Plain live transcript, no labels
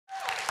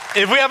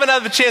If we haven't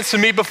had the chance to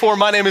meet before,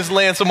 my name is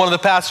Lance. I'm one of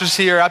the pastors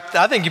here.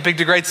 I think you picked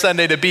a great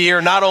Sunday to be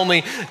here. Not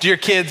only do your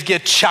kids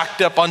get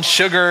chocked up on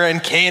sugar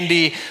and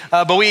candy,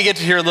 but we get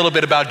to hear a little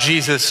bit about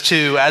Jesus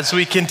too as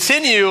we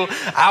continue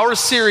our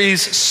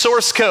series,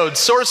 Source Code.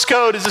 Source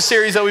Code is a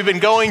series that we've been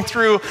going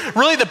through,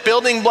 really the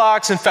building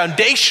blocks and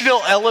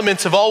foundational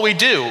elements of all we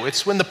do.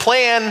 It's when the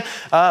plan,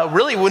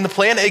 when the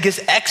plan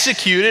gets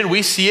executed,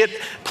 we see it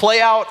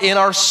play out in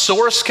our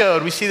source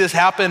code. We see this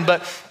happen,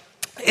 but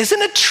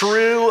isn't it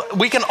true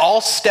we can all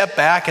step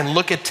back and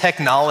look at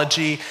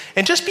technology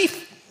and just be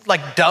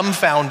like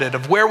dumbfounded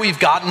of where we've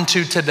gotten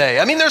to today?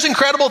 I mean, there's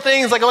incredible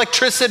things like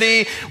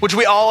electricity, which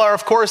we all are,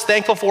 of course,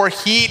 thankful for.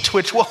 Heat,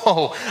 which,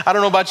 whoa, I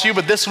don't know about you,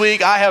 but this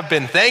week I have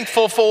been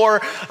thankful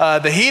for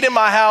the heat in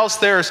my house.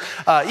 There's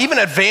even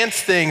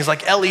advanced things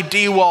like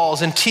LED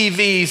walls and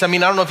TVs. I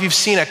mean, I don't know if you've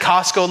seen at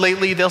Costco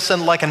lately, they'll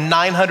send like a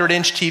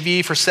 900-inch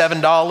TV for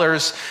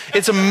 $7.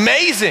 It's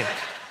amazing.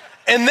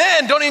 And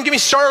then, don't even get me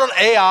started on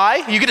AI.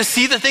 You get to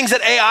see the things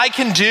that AI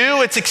can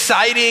do. It's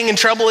exciting and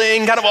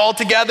troubling kind of all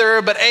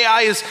together, but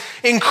AI is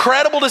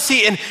incredible to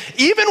see. And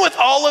even with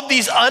all of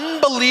these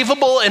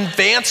unbelievable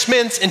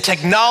advancements in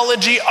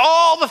technology,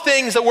 all the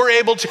things that we're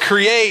able to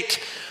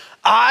create,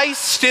 I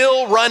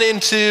still run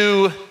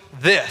into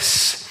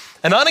this.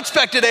 An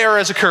unexpected error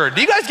has occurred.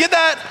 Do you guys get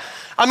that?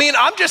 I mean,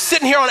 I'm just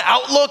sitting here on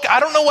Outlook. I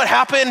don't know what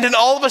happened, and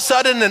all of a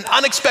sudden, an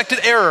unexpected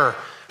error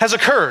has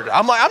occurred.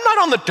 I'm like, I'm not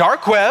on the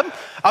dark web.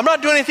 I'm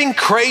not doing anything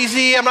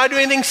crazy. I'm not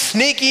doing anything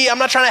sneaky. I'm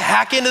not trying to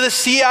hack into the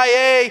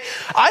CIA.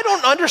 I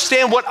don't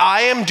understand what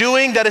I am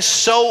doing that is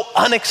so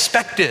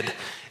unexpected.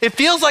 It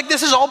feels like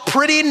this is all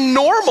pretty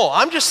normal.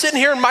 I'm just sitting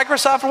here in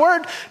Microsoft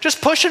Word,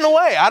 just pushing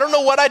away. I don't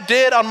know what I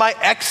did on my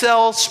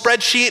Excel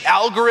spreadsheet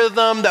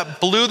algorithm that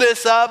blew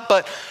this up,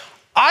 but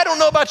I don't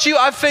know about you,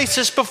 I've faced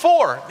this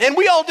before. And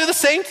we all do the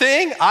same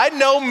thing. I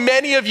know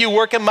many of you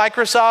work at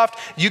Microsoft.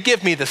 You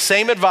give me the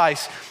same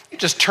advice. You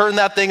just turn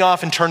that thing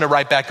off and turn it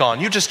right back on.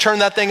 You just turn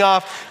that thing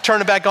off,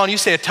 turn it back on. You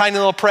say a tiny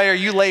little prayer,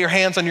 you lay your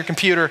hands on your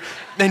computer,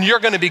 and you're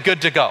gonna be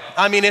good to go.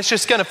 I mean, it's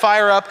just gonna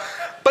fire up.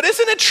 But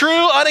isn't it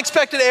true,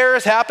 unexpected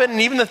errors happen, and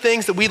even the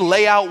things that we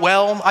lay out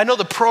well? I know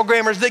the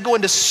programmers, they go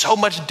into so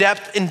much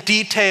depth and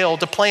detail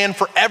to plan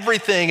for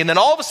everything, and then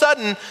all of a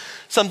sudden,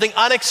 something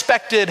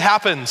unexpected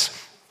happens.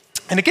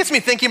 And it gets me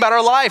thinking about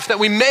our life, that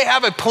we may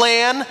have a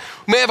plan,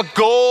 we may have a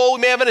goal, we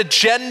may have an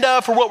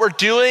agenda for what we're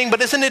doing, but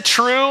isn't it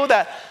true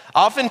that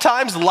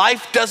oftentimes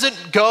life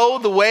doesn't go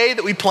the way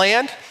that we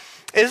planned?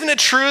 Isn't it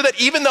true that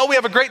even though we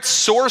have a great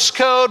source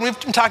code, we've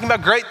been talking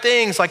about great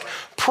things like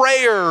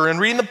prayer and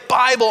reading the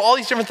Bible, all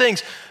these different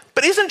things,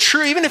 but isn't it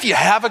true even if you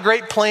have a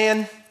great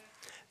plan,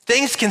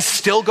 things can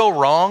still go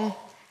wrong?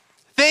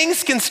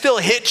 Things can still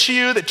hit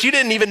you that you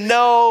didn't even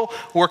know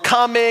were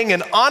coming.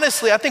 And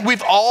honestly, I think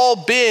we've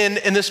all been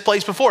in this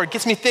place before. It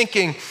gets me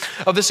thinking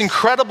of this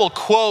incredible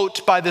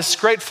quote by this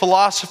great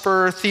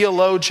philosopher,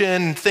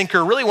 theologian,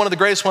 thinker, really one of the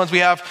greatest ones we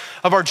have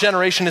of our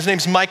generation. His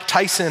name's Mike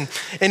Tyson.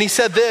 And he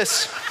said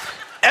this: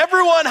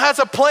 everyone has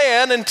a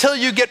plan until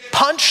you get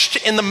punched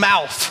in the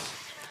mouth.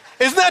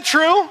 Isn't that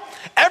true?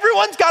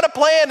 Everyone's got a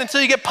plan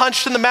until you get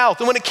punched in the mouth.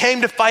 And when it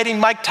came to fighting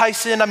Mike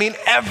Tyson, I mean,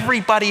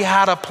 everybody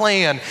had a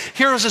plan.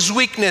 Here was his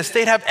weakness.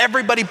 They'd have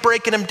everybody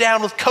breaking him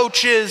down with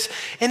coaches,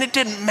 and it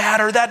didn't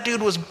matter. That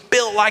dude was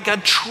built like a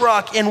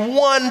truck, and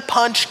one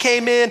punch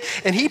came in,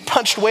 and he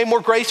punched way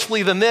more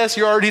gracefully than this.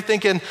 You're already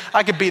thinking,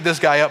 I could beat this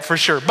guy up for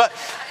sure. But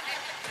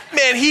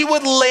man, he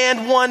would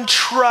land one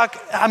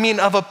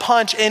of a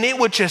punch, and it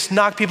would just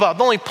knock people out.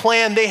 The only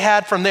plan they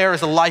had from there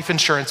is a life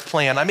insurance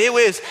plan. I mean, it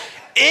was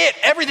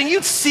everything.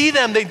 You'd see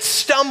them, they'd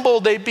stumble,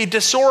 they'd be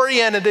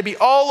disoriented, they'd be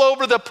all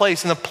over the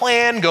place, and the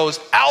plan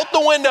goes out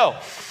the window.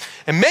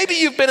 And maybe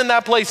you've been in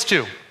that place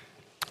too,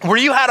 where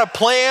you had a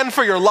plan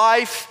for your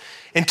life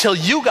until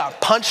you got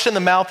punched in the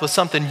mouth with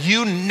something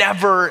you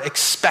never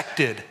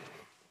expected.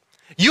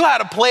 You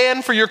had a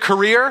plan for your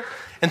career,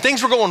 and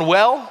things were going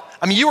well.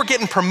 I mean, you were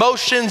getting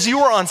promotions, you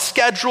were on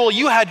schedule,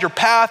 you had your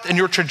path and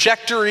your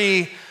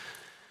trajectory,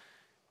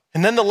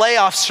 and then the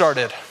layoffs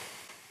started.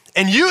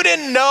 And you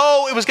didn't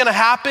know it was gonna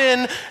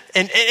happen,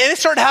 and it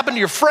started to happen to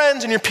your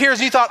friends and your peers,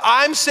 and you thought,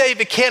 I'm safe,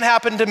 it can't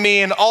happen to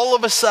me, and all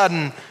of a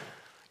sudden,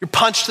 you're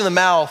punched in the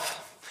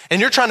mouth, and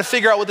you're trying to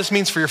figure out what this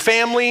means for your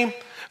family,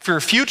 for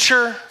your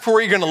future, for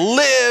where you're gonna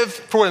live,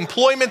 for what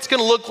employment's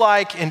gonna look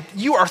like, and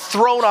you are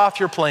thrown off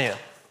your plan.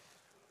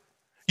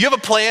 You have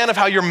a plan of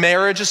how your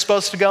marriage is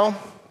supposed to go,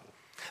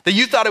 that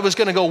you thought it was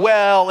gonna go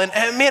well, and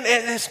man,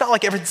 it's not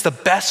like it's the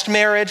best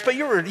marriage, but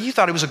you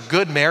thought it was a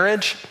good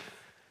marriage,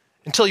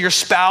 until your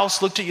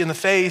spouse looked at you in the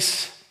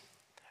face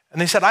and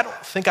they said, I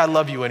don't think I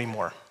love you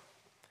anymore.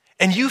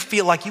 And you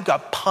feel like you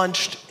got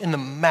punched in the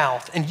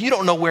mouth and you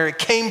don't know where it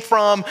came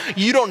from.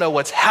 You don't know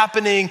what's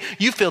happening.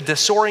 You feel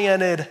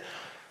disoriented and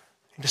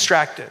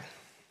distracted.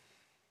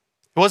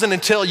 It wasn't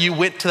until you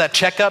went to that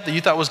checkup that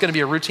you thought was gonna be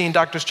a routine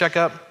doctor's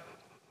checkup,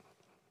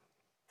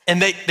 and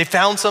they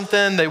found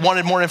something they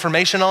wanted more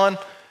information on.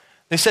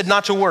 They said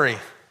not to worry,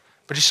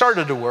 but you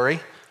started to worry.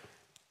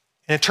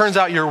 And it turns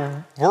out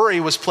your worry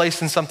was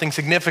placed in something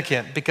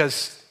significant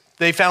because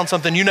They found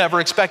something you never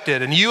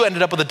expected, and you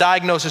ended up with a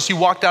diagnosis. You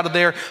walked out of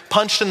there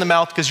punched in the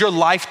mouth because your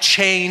life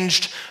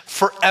changed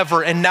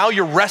forever. And now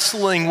you're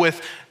wrestling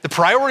with the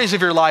priorities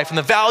of your life and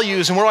the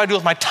values and what do I do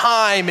with my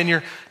time? And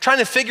you're trying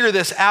to figure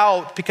this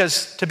out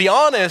because, to be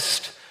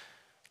honest,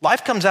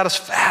 life comes at us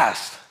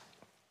fast.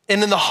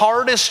 And in the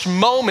hardest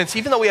moments,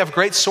 even though we have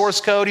great source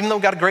code, even though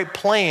we've got a great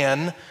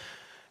plan,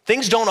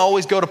 things don't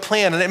always go to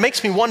plan. And it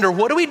makes me wonder,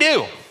 what do we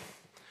do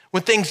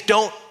when things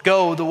don't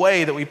go the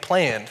way that we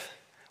planned?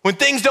 When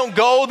things don't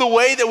go the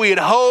way that we had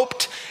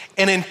hoped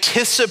and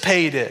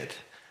anticipated?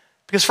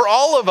 Because for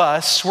all of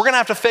us, we're gonna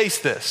have to face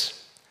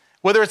this,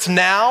 whether it's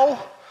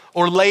now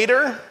or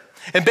later.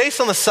 And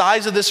based on the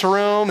size of this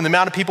room and the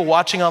amount of people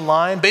watching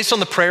online, based on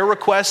the prayer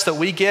requests that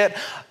we get,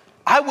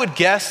 I would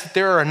guess that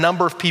there are a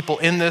number of people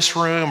in this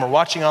room or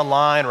watching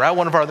online or at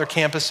one of our other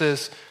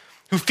campuses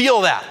who feel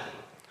that,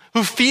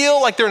 who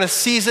feel like they're in a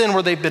season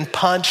where they've been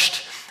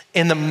punched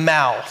in the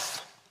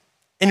mouth.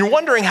 And you're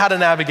wondering how to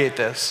navigate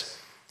this.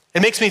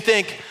 It makes me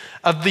think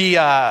of the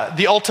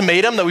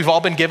ultimatum that we've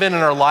all been given in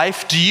our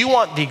life. Do you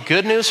want the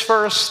good news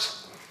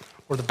first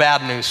or the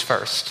bad news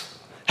first?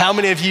 How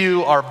many of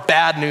you are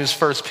bad news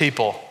first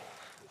people?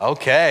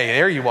 Okay,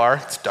 there you are.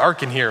 It's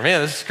dark in here.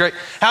 Man, this is great.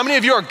 How many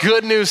of you are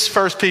good news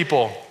first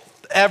people?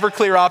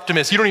 Everclear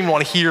optimists. You don't even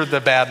want to hear the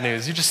bad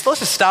news. Let's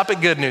just stop at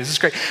good news. It's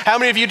great. How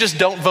many of you just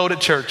don't vote at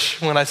church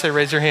when I say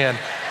raise your hand?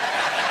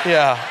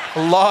 Yeah,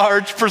 a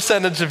large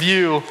percentage of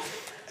you.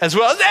 As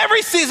well as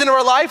every season of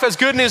our life has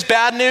good news,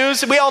 bad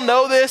news. We all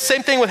know this.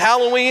 Same thing with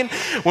Halloween.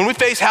 When we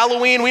face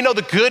Halloween, we know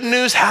the good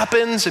news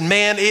happens. And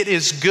man, it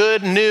is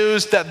good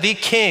news that the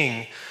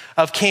king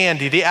of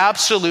candy, the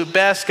absolute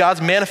best,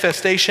 God's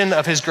manifestation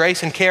of his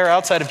grace and care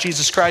outside of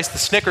Jesus Christ, the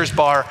Snickers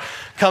bar,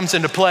 comes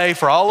into play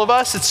for all of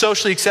us. It's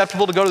socially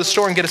acceptable to go to the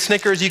store and get a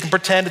Snickers. You can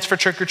pretend it's for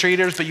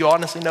trick-or-treaters, but you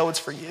honestly know it's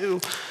for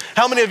you.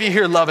 How many of you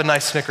here love a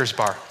nice Snickers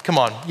bar? Come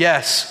on.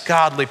 Yes,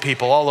 godly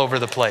people all over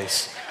the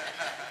place.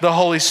 The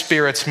Holy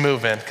Spirit's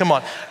moving. Come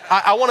on.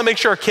 I want to make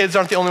sure our kids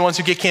aren't the only ones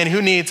who get candy.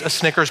 Who needs a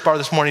Snickers bar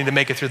this morning to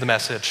make it through the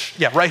message?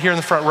 Yeah, right here in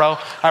the front row.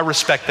 I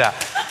respect that.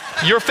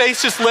 Your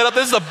face just lit up.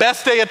 This is the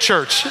best day at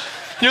church.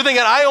 You're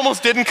thinking, I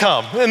almost didn't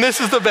come, and this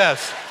is the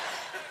best.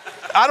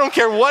 I don't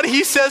care what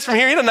he says from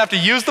here. He doesn't have to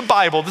use the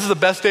Bible. This is the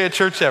best day at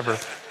church ever.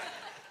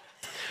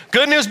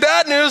 Good news,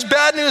 bad news.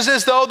 Bad news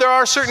is, though, there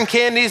are certain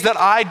candies that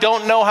I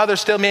don't know how they're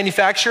still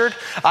manufactured.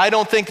 I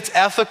don't think it's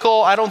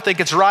ethical. I don't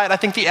think it's right. I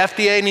think the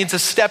FDA needs to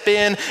step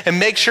in and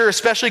make sure,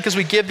 especially because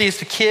we give these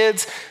to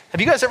kids. Have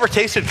you guys ever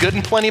tasted Good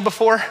and Plenty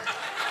before?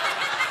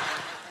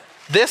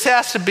 This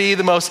has to be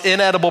the most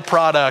inedible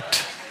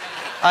product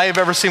I have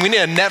ever seen. We need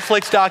a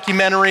Netflix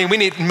documentary. We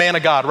need man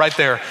of God right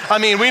there. I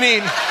mean, we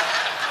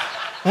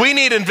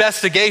need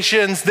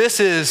investigations. This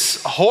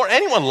is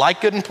anyone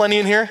like Good and Plenty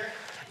in here?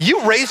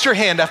 You raised your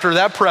hand after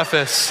that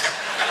preface.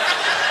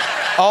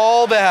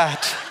 All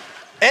that.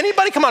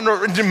 Anybody? Come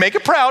on, make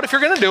it proud if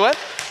you're gonna do it.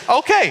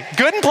 Okay,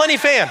 Good and Plenty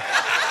fan.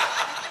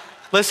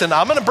 Listen,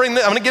 I'm gonna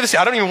give this to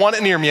you. I don't even want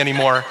it near me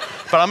anymore,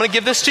 but I'm gonna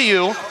give this to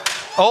you.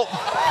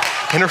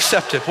 Oh,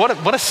 intercepted.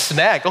 What a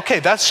snag. Okay,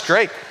 that's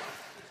great.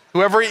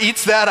 Whoever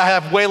eats that, I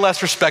have way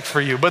less respect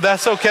for you, but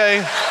that's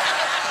okay.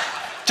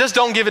 Just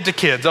don't give it to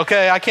kids,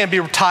 okay? I can't be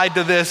tied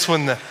to this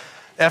when the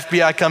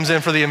FBI comes in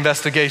for the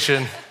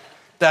investigation.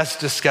 That's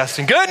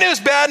disgusting. Good news,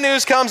 bad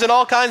news comes in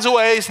all kinds of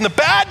ways. And the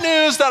bad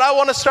news that I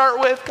want to start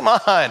with, come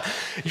on,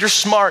 you're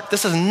smart.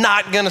 This is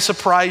not going to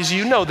surprise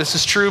you. No, this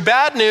is true.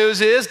 Bad news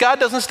is God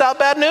doesn't stop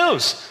bad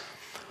news.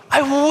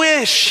 I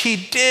wish he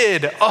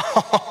did.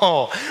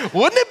 Oh,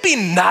 wouldn't it be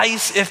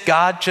nice if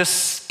God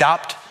just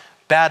stopped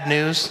bad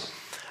news?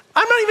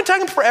 I'm not even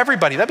talking for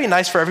everybody. That'd be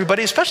nice for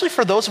everybody, especially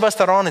for those of us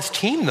that are on his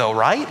team though,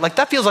 right? Like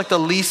that feels like the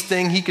least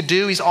thing he could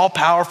do. He's all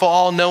powerful,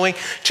 all knowing.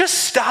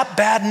 Just stop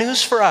bad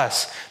news for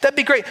us. That'd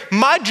be great.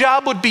 My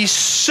job would be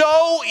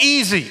so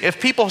easy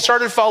if people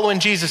started following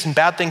Jesus and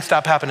bad things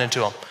stopped happening to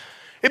them.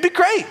 It'd be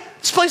great.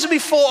 This place would be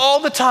full all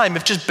the time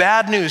if just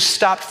bad news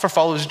stopped for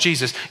followers of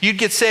Jesus. You'd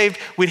get saved,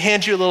 we'd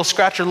hand you a little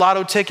scratch or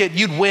lotto ticket,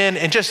 you'd win,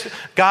 and just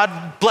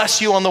God bless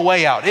you on the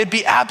way out. It'd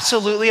be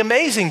absolutely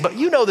amazing, but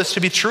you know this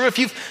to be true. If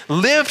you've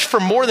lived for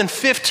more than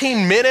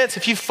 15 minutes,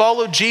 if you've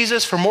followed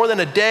Jesus for more than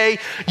a day,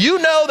 you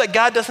know that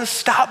God doesn't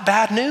stop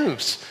bad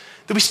news,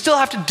 that we still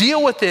have to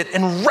deal with it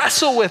and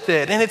wrestle with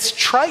it. And it's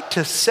trite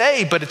to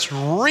say, but it's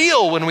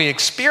real when we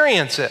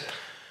experience it.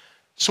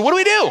 So what do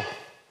we do?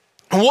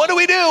 What do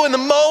we do in the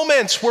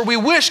moments where we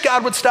wish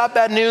God would stop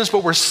bad news,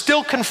 but we're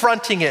still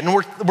confronting it and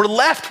we're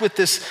left with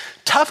this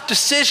tough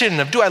decision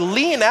of, do I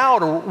lean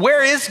out or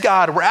where is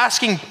God? We're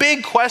asking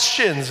big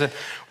questions and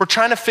we're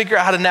trying to figure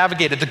out how to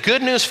navigate it. The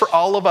good news for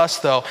all of us,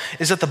 though,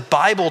 is that the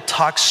Bible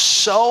talks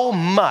so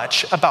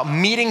much about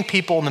meeting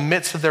people in the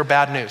midst of their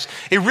bad news.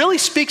 It really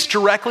speaks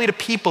directly to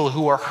people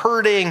who are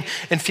hurting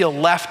and feel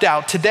left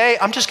out. Today,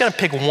 I'm just going to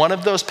pick one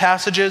of those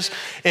passages,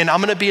 and I'm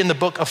going to be in the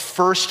book of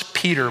 1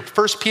 Peter.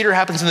 1 Peter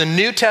happens in the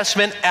New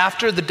Testament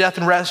after the death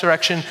and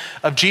resurrection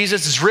of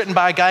Jesus. It's written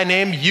by a guy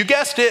named, you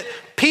guessed it,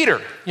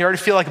 Peter. You already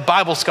feel like a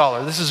Bible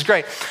scholar. This is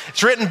great.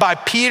 It's written by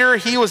Peter.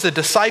 He was a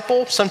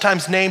disciple,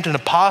 sometimes named an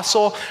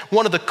apostle,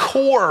 one of the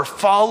core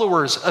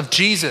followers of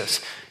Jesus.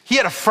 He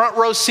had a front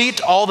row seat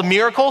to all the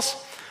miracles,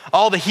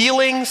 all the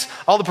healings,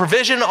 all the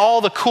provision,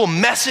 all the cool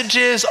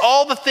messages,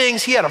 all the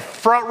things. He had a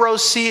front row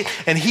seat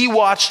and he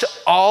watched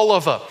all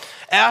of them.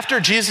 After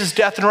Jesus'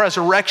 death and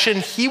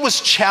resurrection, he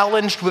was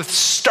challenged with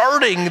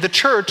starting the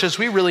church as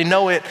we really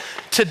know it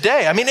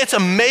today. I mean, it's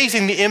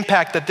amazing the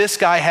impact that this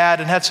guy had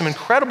and had some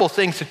incredible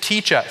things to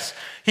teach us.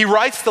 He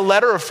writes the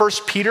letter of 1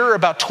 Peter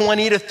about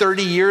 20 to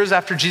 30 years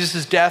after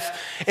Jesus' death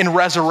and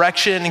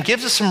resurrection and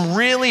gives us some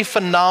really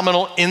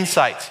phenomenal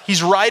insights.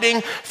 He's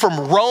writing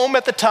from Rome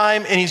at the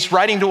time, and he's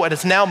writing to what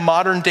is now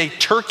modern day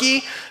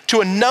Turkey,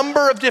 to a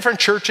number of different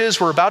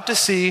churches we're about to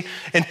see,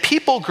 and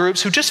people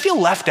groups who just feel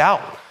left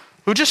out,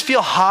 who just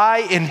feel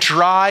high and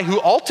dry,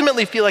 who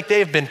ultimately feel like they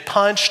have been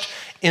punched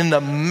in the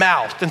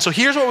mouth. And so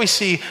here's what we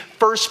see.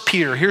 1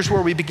 Peter, here's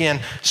where we begin.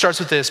 Starts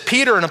with this.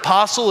 Peter, an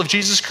apostle of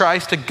Jesus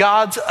Christ, to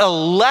God's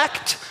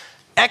elect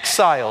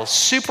exiles.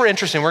 Super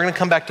interesting. We're going to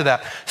come back to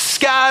that.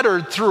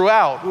 Scattered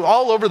throughout,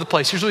 all over the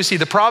place. Here's what we see.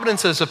 The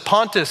provinces of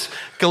Pontus,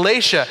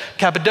 Galatia,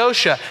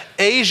 Cappadocia,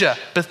 Asia,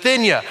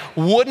 Bithynia,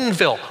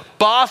 Woodinville,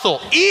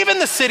 Bothell, even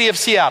the city of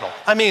Seattle.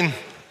 I mean,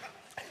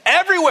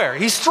 everywhere.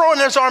 He's throwing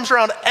his arms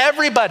around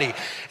everybody.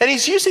 And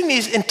he's using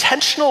these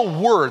intentional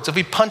words. If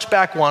we punch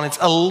back one, it's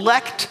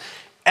elect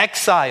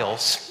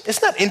exiles.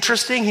 Isn't that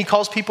interesting? He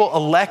calls people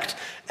elect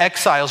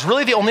exiles.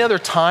 Really the only other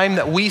time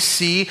that we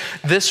see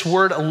this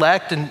word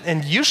elect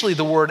and usually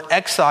the word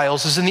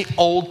exiles is in the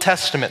Old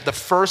Testament. The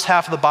first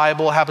half of the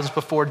Bible happens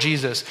before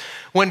Jesus.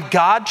 When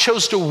God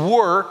chose to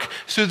work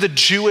through the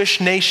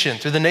Jewish nation,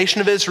 through the nation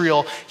of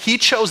Israel, he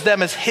chose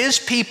them as his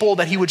people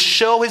that he would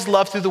show his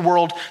love through the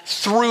world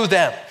through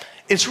them.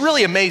 It's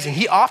really amazing.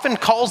 He often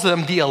calls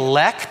them the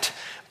elect,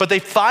 but they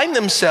find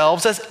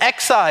themselves as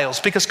exiles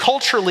because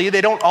culturally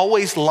they don't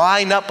always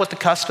line up with the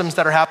customs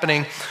that are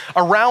happening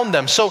around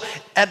them. So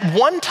at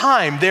one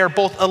time, they're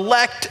both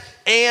elect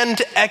and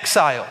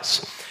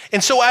exiles.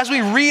 And so as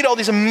we read all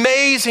these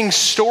amazing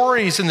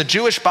stories in the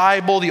Jewish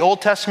Bible, the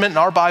Old Testament, and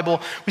our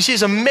Bible, we see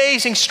these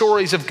amazing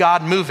stories of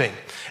God moving.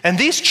 And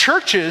these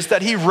churches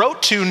that he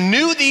wrote to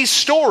knew these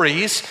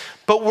stories,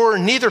 but were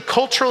neither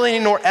culturally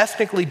nor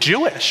ethnically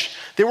Jewish.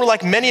 They were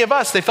like many of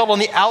us. They felt on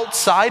the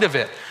outside of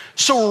it.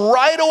 So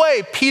right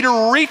away,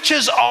 Peter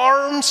reaches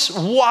arms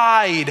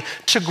wide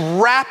to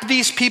wrap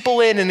these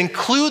people in and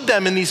include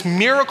them in these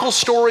miracle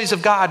stories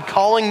of God,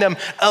 calling them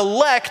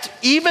elect,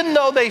 even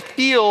though they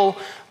feel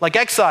like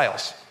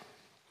exiles.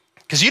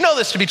 Because you know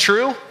this to be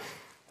true.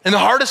 In the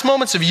hardest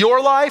moments of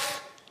your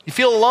life, you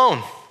feel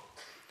alone.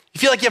 You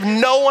feel like you have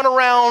no one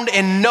around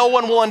and no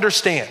one will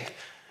understand.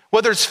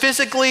 Whether it's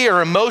physically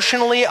or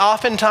emotionally,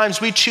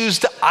 oftentimes we choose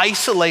to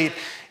isolate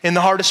in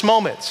the hardest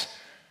moments.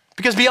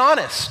 Because be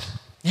honest,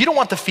 you don't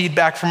want the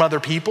feedback from other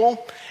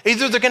people.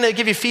 Either they're going to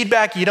give you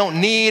feedback you don't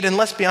need, and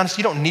let's be honest,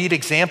 you don't need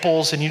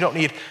examples and you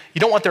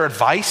don't want their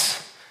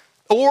advice.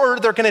 Or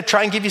they're going to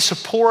try and give you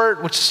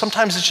support, which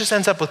sometimes it just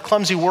ends up with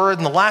clumsy words.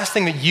 And the last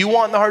thing that you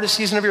want in the hardest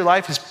season of your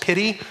life is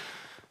pity.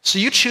 So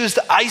you choose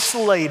to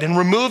isolate and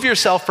remove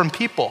yourself from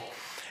people.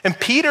 And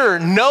Peter,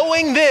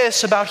 knowing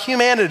this about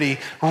humanity,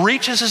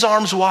 reaches his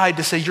arms wide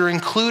to say, you're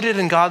included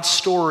in God's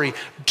story.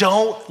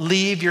 Don't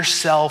leave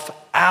yourself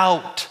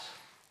out.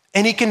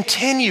 And he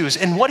continues,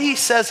 and what he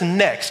says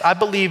next, I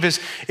believe, is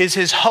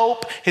his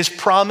hope, his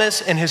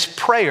promise, and his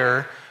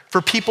prayer for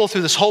people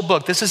through this whole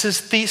book. This is his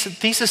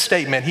thesis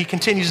statement. He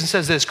continues and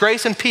says this: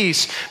 grace and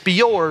peace be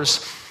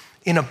yours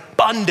in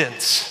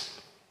abundance.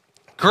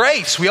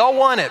 Grace, we all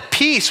want it.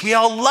 Peace, we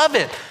all love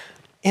it.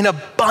 In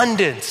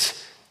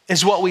abundance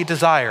is what we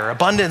desire.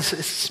 Abundance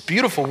is a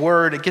beautiful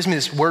word. It gives me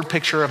this word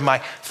picture of my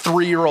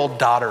 3-year-old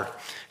daughter.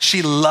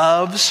 She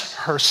loves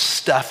her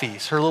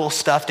stuffies. Her little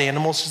stuffed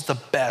animals is the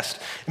best.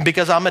 And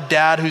because I'm a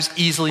dad who's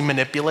easily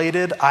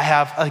manipulated, I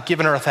have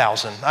given her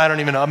 1,000. I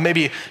don't even know,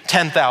 maybe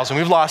 10,000.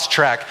 We've lost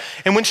track.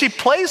 And when she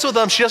plays with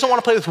them, she doesn't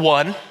want to play with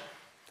 1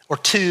 or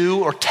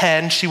 2 or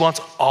 10. She wants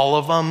all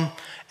of them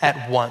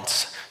at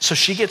once. So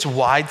she gets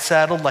wide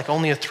saddled like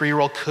only a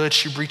 3-year-old could.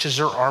 She reaches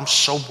her arms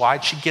so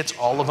wide, she gets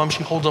all of them.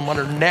 She holds them on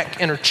her neck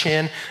and her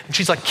chin, and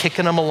she's like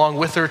kicking them along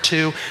with her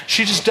too.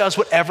 She just does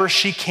whatever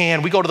she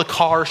can. We go to the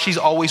car, she's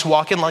always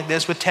walking like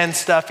this with 10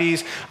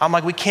 stuffies. I'm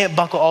like, we can't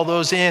buckle all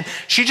those in.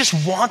 She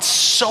just wants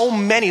so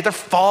many. They're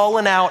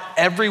falling out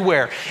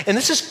everywhere. And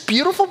this is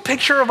beautiful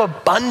picture of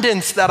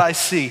abundance that I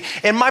see.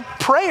 And my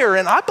prayer,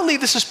 and I believe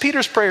this is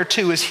Peter's prayer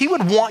too, is he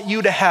would want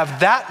you to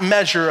have that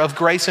measure of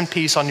grace and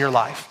peace on your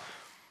life.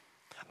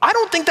 I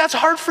don't think that's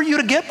hard for you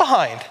to get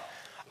behind.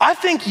 I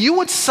think you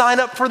would sign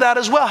up for that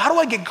as well. How do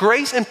I get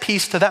grace and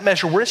peace to that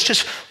measure where it's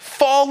just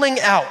falling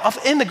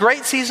out? In the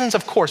great seasons,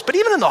 of course, but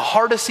even in the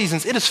hardest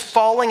seasons, it is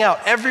falling out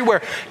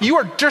everywhere. You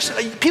are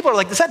just, people are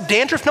like, is that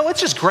dandruff? No,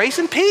 it's just grace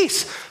and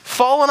peace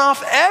falling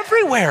off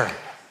everywhere.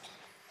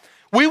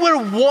 We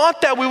would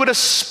want that, we would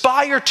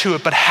aspire to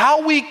it, but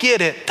how we get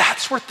it,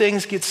 that's where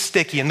things get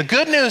sticky. And the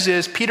good news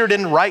is Peter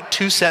didn't write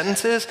 2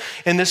 sentences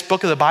in this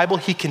book of the Bible,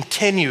 he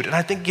continued, and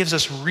I think gives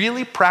us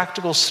really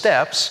practical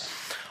steps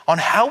on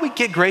how we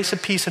get grace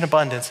and peace and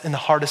abundance in the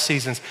hardest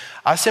seasons.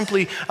 I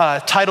simply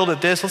titled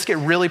it this, let's get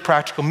really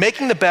practical,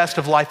 making the best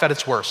of life at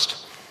its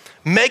worst.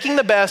 Making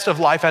the best of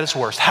life at its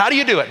worst. How do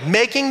you do it?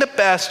 Making the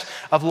best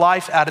of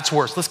life at its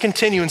worst. Let's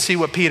continue and see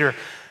what Peter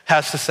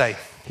has to say.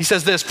 He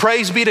says this,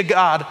 praise be to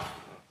God,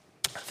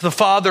 the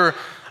Father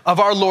of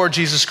our Lord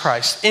Jesus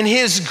Christ. In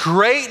his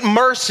great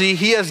mercy,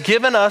 he has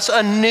given us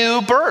a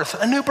new birth.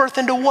 A new birth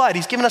into what?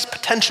 He's given us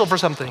potential for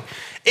something.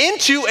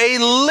 Into a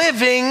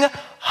living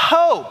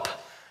hope.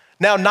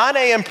 Now, 9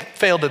 a.m.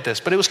 failed at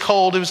this, but it was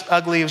cold, it was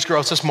ugly, it was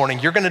gross this morning.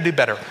 You're gonna do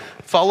better.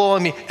 Follow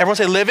me. Everyone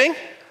say living.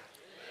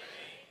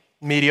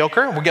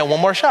 Mediocre. We'll get one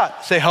more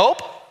shot. Say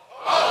hope.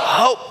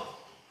 Hope.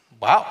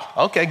 Wow.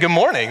 Okay, good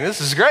morning.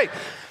 This is great.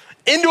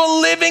 Into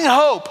a living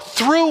hope.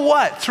 Through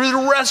what? Through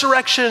the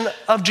resurrection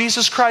of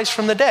Jesus Christ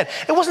from the dead.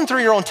 It wasn't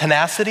through your own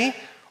tenacity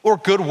or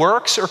good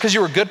works or because you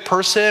were a good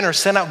person or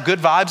sent out good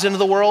vibes into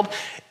the world.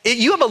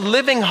 You have a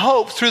living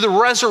hope through the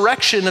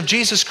resurrection of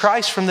Jesus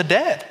Christ from the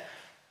dead.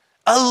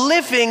 A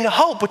living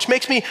hope, which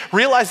makes me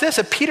realize this,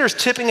 that Peter's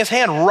tipping his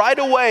hand right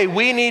away.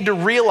 We need to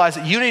realize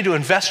that you need to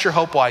invest your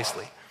hope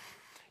wisely.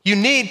 You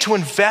need to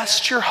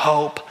invest your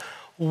hope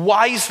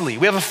wisely.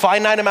 We have a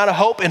finite amount of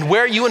hope, and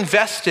where you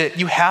invest it,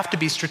 you have to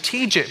be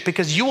strategic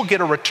because you will get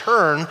a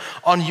return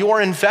on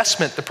your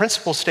investment. The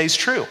principle stays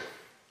true.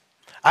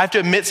 I have to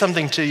admit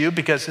something to you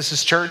because this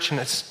is church and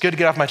it's good to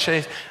get off my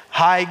chest.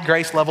 High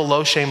grace level,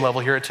 low shame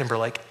level here at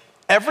Timberlake.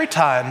 Every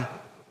time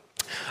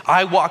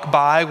I walk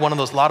by one of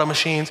those lotto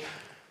machines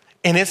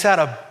and it's at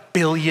 $1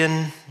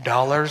 billion,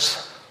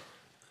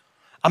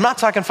 I'm not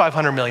talking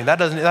 500 million. That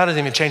doesn't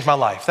even change my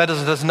life. That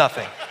does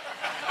nothing.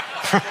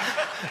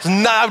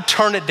 I would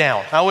turn it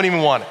down. I wouldn't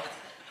even want it.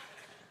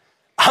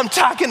 I'm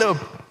talking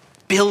 $1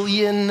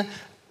 billion.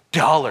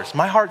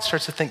 My heart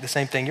starts to think the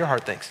same thing your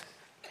heart thinks.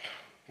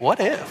 What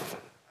if?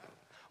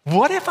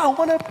 What if I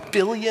won $1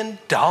 billion?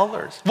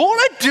 What would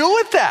I do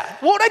with that?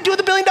 What would I do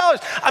with $1 billion?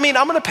 I mean,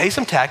 I'm gonna pay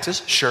some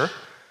taxes, sure.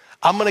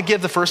 I'm gonna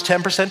give the first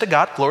 10% to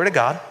God, glory to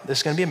God. This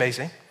is gonna be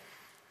amazing.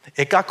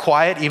 It got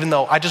quiet, even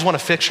though I just want a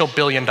fictional $1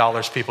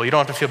 billion, people. You don't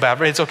have to feel bad,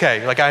 but it's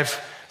okay. Like I have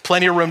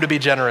plenty of room to be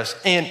generous.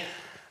 And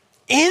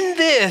in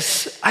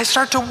this, I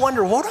start to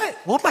wonder, what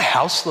would my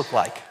house look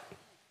like?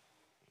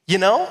 You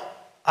know?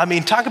 I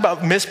mean, talk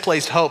about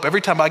misplaced hope.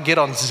 Every time I get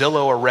on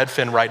Zillow or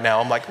Redfin right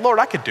now, I'm like, Lord,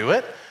 I could do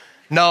it.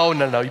 No,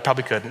 you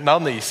probably couldn't. Not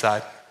on the east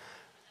side.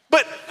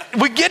 But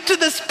we get to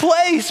this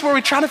place where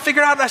we're trying to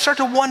figure out, and I start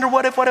to wonder,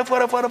 what if?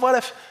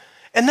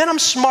 And then I'm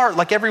smart,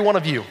 like every one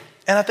of you.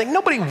 And I think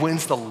nobody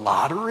wins the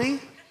lottery.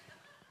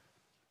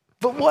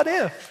 But what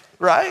if,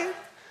 right?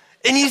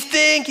 And you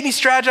think, and you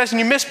strategize, and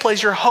you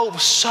misplace your hope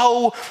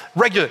so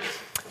regularly.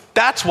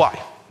 That's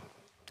why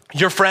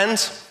your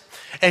friends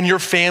and your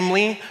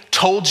family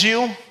told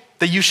you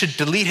that you should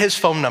delete his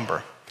phone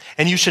number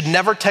and you should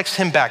never text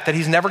him back, that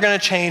he's never gonna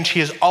change, he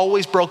has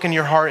always broken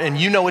your heart, and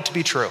you know it to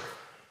be true.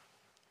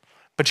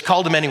 But you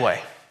called him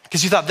anyway,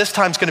 because you thought this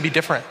time's gonna be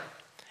different.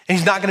 And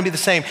he's not gonna be the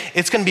same.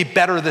 It's gonna be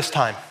better this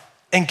time.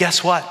 And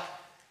guess what?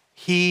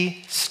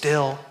 He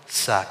still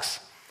sucks.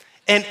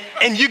 And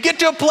you get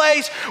to a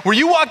place where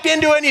you walked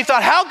into it and you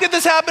thought, how could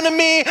this happen to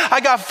me?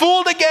 I got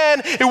fooled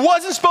again. It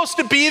wasn't supposed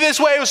to be this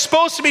way. It was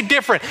supposed to be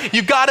different.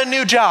 You got a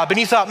new job and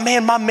you thought,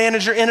 man, my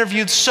manager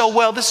interviewed so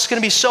well. This is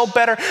gonna be so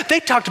better. They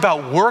talked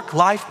about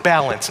work-life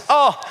balance.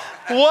 Oh,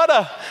 what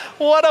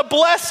a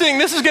blessing.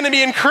 This is gonna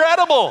be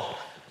incredible.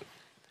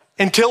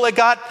 Until it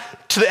got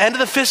to the end of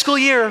the fiscal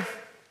year.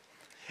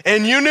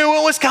 And you knew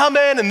it was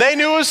coming, and they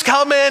knew it was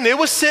coming. It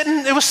was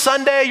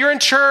Sunday, you're in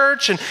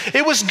church, and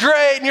it was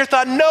great, and you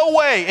thought, no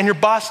way. And your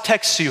boss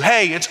texts you,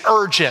 hey, it's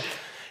urgent.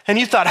 And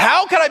you thought,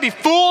 how could I be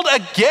fooled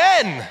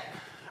again?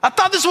 I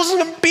thought this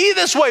wasn't gonna be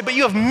this way, but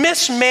you have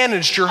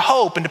mismanaged your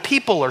hope into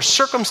people or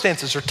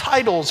circumstances or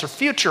titles or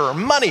future or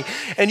money,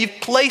 and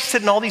you've placed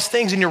it in all these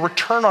things, and your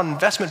return on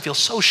investment feels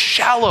so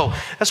shallow.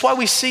 That's why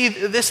we see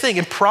this thing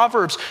in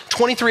Proverbs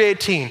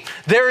 23:18.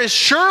 There is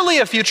surely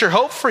a future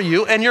hope for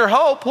you, and your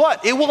hope,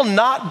 what? It will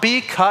not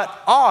be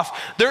cut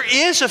off. There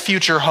is a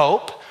future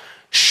hope.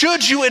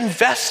 Should you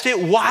invest it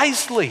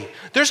wisely?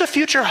 There's a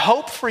future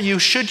hope for you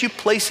should you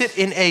place it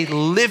in a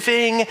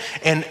living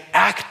and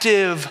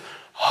active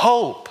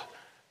hope.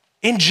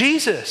 In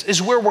Jesus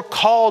is where we're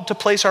called to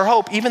place our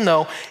hope, even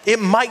though it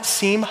might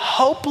seem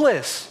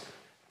hopeless.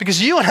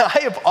 Because you and I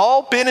have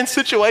all been in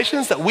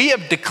situations that we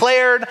have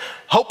declared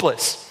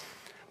hopeless.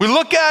 We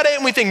look at it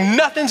and we think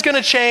nothing's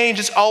gonna change,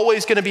 it's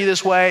always gonna be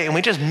this way, and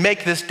we just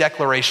make this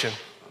declaration.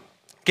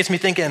 Gets me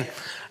thinking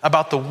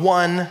about the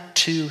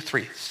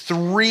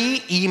three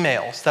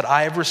emails that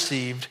I have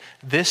received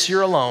this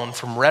year alone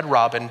from Red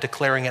Robin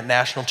declaring it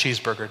National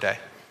Cheeseburger Day.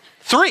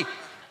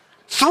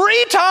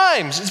 3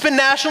 times it's been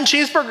National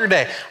Cheeseburger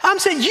Day. I'm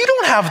saying you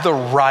don't have the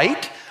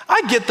right.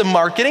 I get the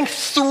marketing.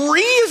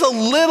 3 is a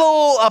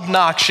little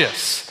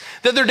obnoxious.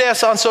 The other day I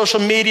saw on social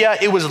media,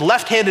 it was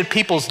Left-Handed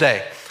People's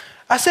Day.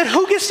 I said,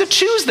 who gets to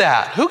choose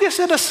that? Who gets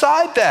to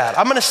decide that?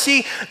 I'm gonna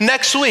see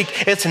next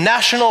week, it's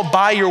National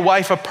Buy Your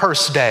Wife a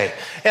Purse Day.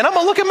 And I'm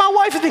gonna look at my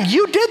wife and think,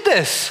 you did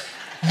this.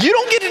 You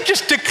don't get to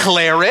just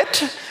declare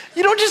it.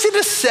 You don't just get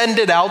to send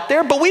it out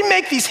there, but we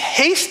make these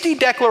hasty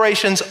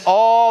declarations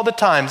all the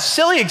time.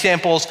 Silly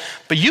examples,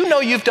 but you know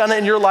you've done it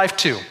in your life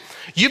too.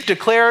 You've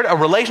declared a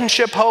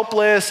relationship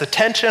hopeless, a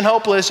tension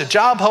hopeless, a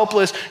job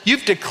hopeless.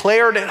 You've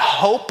declared it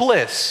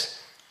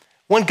hopeless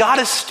when God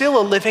is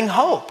still a living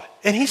hope.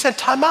 And he said,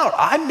 time out.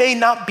 I may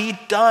not be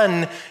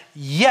done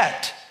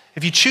yet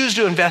if you choose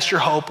to invest your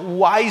hope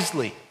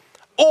wisely.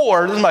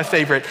 Or, this is my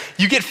favorite,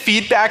 you get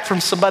feedback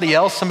from somebody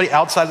else, somebody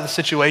outside of the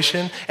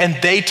situation, and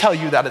they tell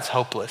you that it's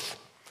hopeless.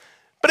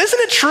 But isn't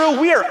it true?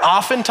 We are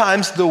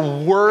oftentimes the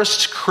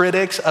worst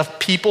critics of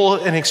people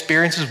and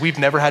experiences we've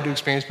never had to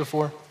experience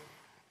before.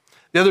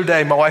 The other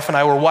day, my wife and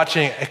I were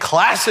watching a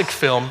classic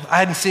film. I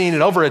hadn't seen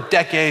it over a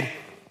decade.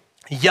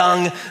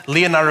 Young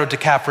Leonardo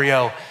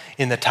DiCaprio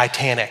in the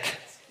Titanic.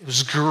 It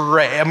was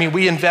great. I mean,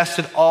 we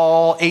invested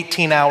all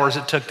 18 hours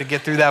it took to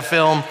get through that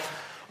film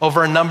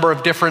over a number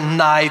of different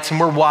nights, and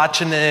we're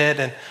watching it,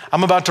 and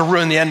I'm about to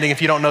ruin the ending.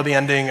 If you don't know the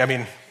ending, I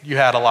mean, you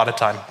had a lot of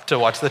time to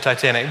watch the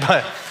Titanic,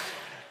 but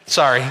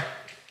sorry.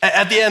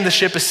 At the end, the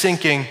ship is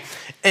sinking,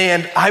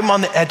 and I'm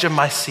on the edge of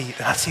my seat,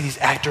 and I see these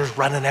actors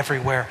running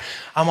everywhere.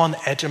 I'm on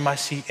the edge of my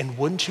seat, and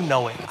wouldn't you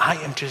know it, I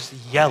am just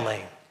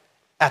yelling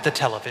at the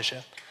television.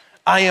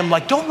 I am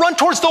like, don't run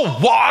towards the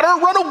water,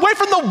 run away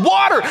from the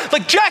water.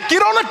 Like, Jack,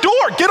 get on a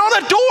door, get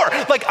on a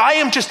door. Like, I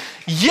am just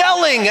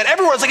yelling at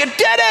everyone. It's like a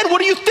dead end.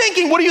 What are you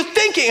thinking? What are you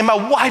thinking? And my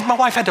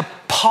wife had to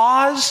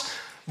pause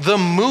the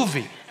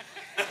movie.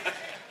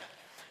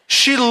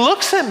 She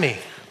looks at me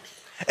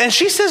and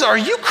she says, are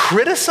you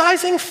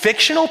criticizing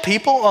fictional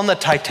people on the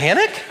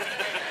Titanic?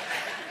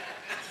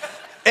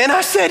 And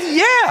I said,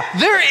 yeah,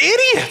 they're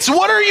idiots.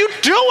 What are you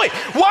doing?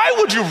 Why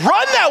would you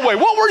run that way?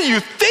 What were you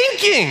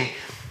thinking?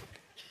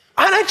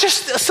 And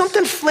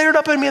something flared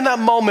up in me in that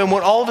moment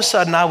when all of a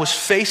sudden I was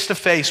face to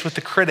face with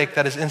the critic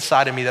that is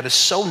inside of me that is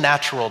so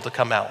natural to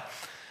come out.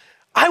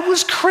 I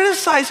was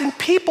criticizing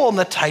people on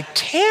the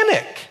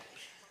Titanic.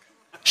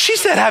 She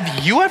said,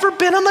 have you ever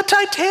been on the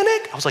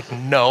Titanic? I was like,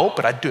 no,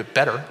 but I'd do it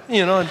better,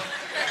 you know. And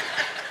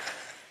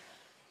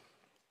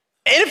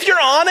if you're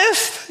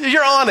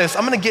honest,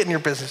 I'm gonna get in your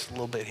business a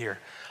little bit here.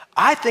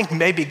 I think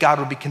maybe God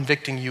would be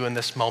convicting you in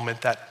this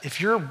moment that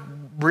if you're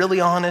really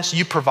honest,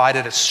 you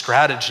provided a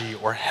strategy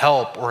or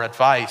help or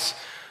advice,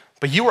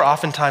 but you were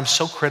oftentimes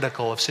so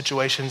critical of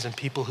situations and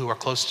people who are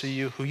close to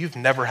you who you've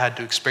never had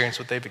to experience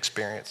what they've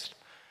experienced.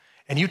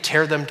 And you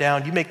tear them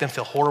down, you make them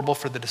feel horrible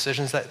for the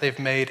decisions that they've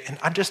made. And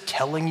I'm just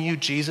telling you,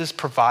 Jesus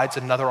provides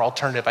another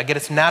alternative. I get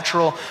it's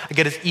natural, I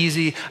get it's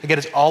easy, I get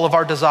it's all of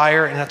our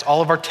desire, and that's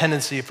all of our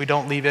tendency if we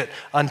don't leave it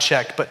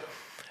unchecked. But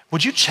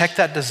would you check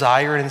that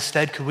desire and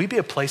instead, could we be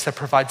a place that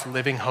provides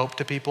living hope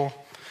to people?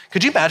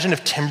 Could you imagine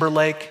if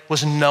Timberlake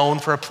was known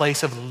for a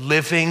place of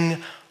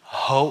living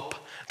hope?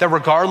 That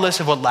regardless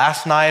of what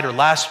last night or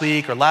last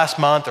week or last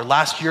month or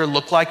last year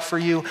looked like for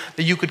you,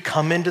 that you could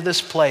come into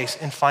this place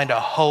and find a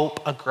hope,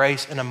 a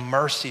grace, and a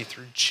mercy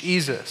through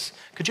Jesus.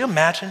 Could you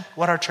imagine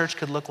what our church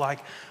could look like?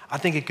 I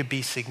think it could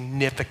be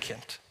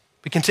significant.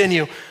 We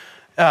continue.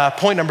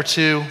 Point number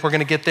 2, we're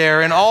gonna get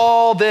there. In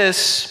all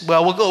this,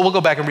 well, we'll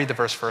go back and read the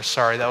verse first.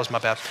 Sorry, that was my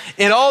bad.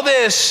 In all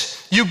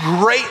this, you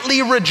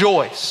greatly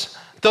rejoice,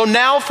 though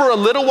now for a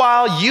little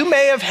while you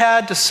may have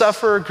had to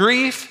suffer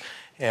grief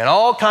and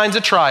all kinds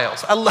of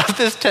trials. I love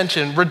this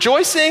tension,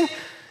 rejoicing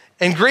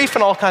and grief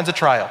and all kinds of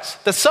trials.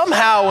 That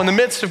somehow in the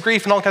midst of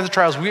grief and all kinds of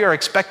trials, we are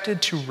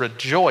expected to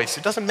rejoice.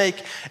 It doesn't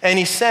make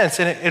any sense,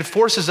 and it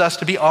forces us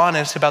to be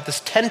honest about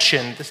this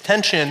tension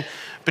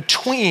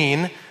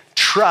between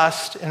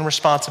trust and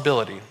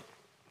responsibility.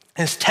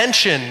 And this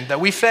tension that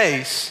we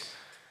face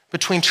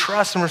between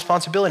trust and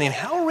responsibility, and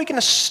how are we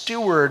gonna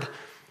steward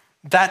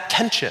that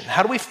tension?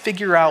 How do we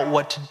figure out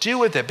what to do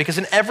with it? Because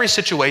in every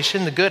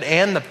situation, the good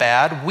and the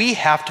bad, we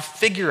have to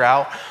figure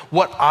out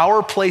what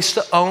our place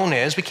to own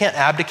is. We can't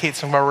abdicate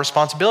some of our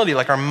responsibility,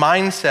 like our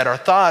mindset, our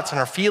thoughts, and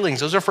our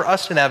feelings. Those are for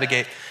us to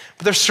navigate.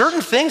 But there's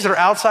certain things that are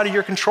outside of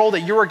your control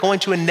that you are going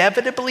to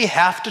inevitably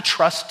have to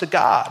trust to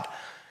God.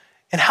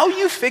 And how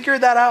you figure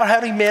that out, how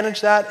do you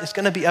manage that, is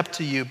gonna be up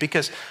to you,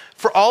 because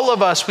for all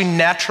of us, we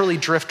naturally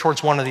drift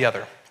towards one or the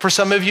other. For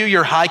some of you,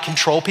 you're high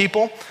control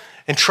people,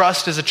 and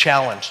trust is a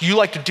challenge. You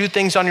like to do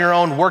things on your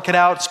own, work it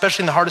out,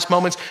 especially in the hardest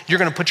moments. You're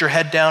gonna put your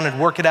head down and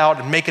work it out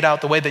and make it out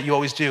the way that you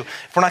always do.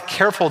 If we're not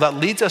careful, that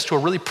leads us to a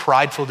really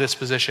prideful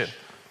disposition.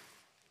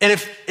 And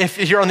if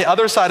you're on the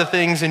other side of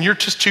things and you're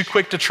just too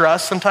quick to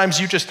trust, sometimes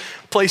you just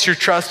place your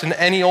trust in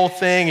any old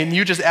thing and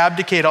you just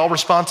abdicate all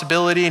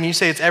responsibility and you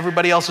say it's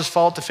everybody else's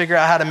fault to figure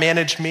out how to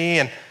manage me.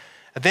 And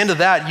at the end of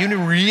that, you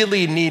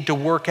really need to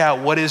work out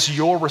what is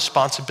your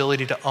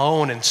responsibility to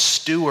own and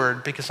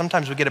steward, because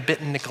sometimes we get a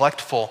bit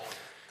neglectful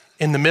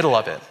in the middle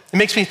of it. It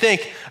makes me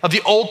think of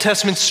the Old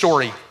Testament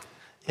story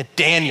in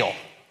Daniel.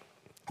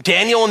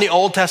 Daniel in the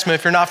Old Testament,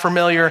 if you're not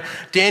familiar,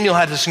 Daniel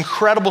had this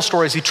incredible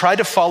stories. He tried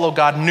to follow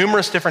God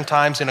numerous different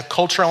times in a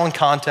cultural and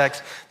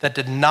context that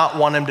did not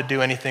want him to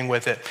do anything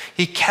with it.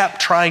 He kept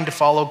trying to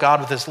follow God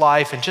with his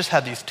life and just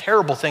had these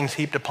terrible things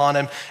heaped upon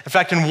him. In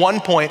fact, in one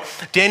point,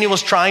 Daniel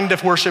was trying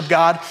to worship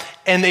God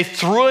and they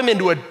threw him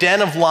into a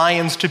den of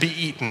lions to be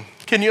eaten.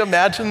 Can you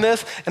imagine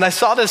this? And I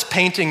saw this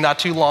painting not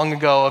too long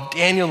ago of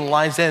Daniel and the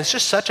lion's den. It's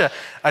just such a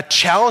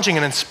challenging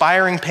and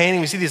inspiring painting.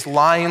 You see these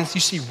lions,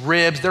 you see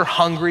ribs, they're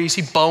hungry. You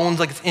see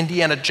bones like it's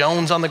Indiana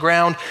Jones on the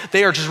ground.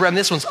 They are just running.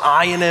 This one's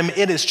eyeing him.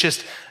 It is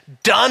just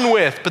done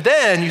with. But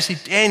then you see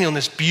Daniel in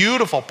this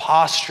beautiful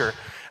posture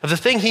of the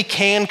thing he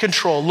can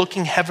control,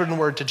 looking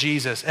heavenward to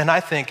Jesus. And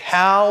I think,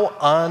 how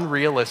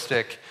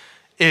unrealistic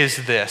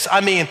is this?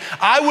 I mean,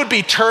 I would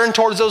be turned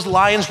towards those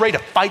lions, ready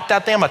to fight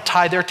that thing. I'm gonna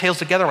tie their tails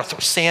together. I'm gonna throw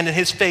sand in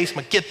his face. I'm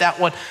gonna get that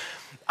one.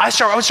 I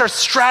would start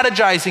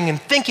strategizing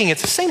and thinking.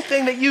 It's the same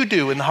thing that you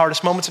do in the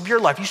hardest moments of your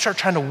life. You start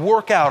trying to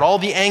work out all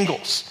the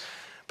angles.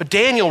 But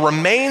Daniel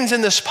remains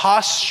in this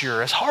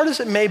posture, as hard as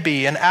it may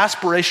be and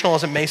aspirational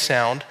as it may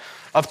sound,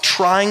 of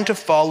trying to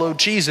follow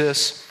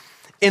Jesus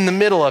in the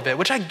middle of it,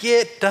 which I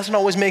get doesn't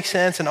always make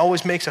sense and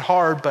always makes it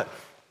hard, but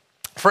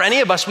for any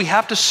of us, we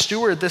have to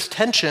steward this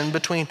tension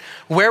between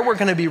where we're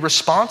going to be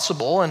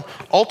responsible and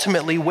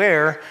ultimately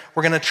where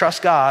we're going to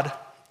trust God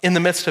in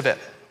the midst of it.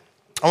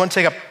 I want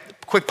to take a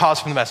quick pause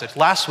from the message.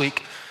 Last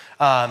week,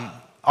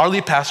 our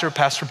lead pastor,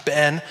 Pastor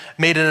Ben,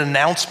 made an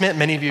announcement.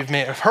 Many of you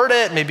may have heard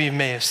it, maybe you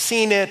may have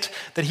seen it,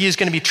 that he is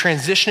going to be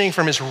transitioning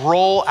from his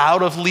role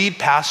out of lead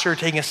pastor,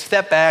 taking a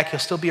step back. He'll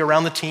still be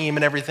around the team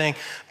and everything,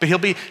 but he'll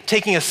be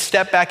taking a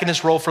step back in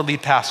his role for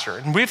lead pastor.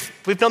 And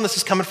we've known this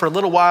is coming for a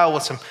little while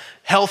with some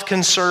health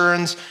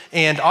concerns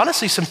and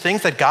honestly some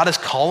things that God is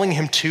calling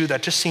him to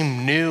that just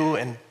seem new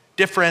and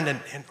different,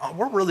 and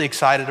we're really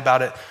excited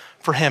about it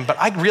for him. But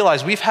I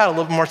realize we've had a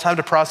little more time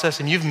to process,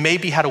 and you've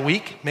maybe had a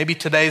week. Maybe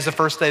today is the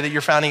first day that you're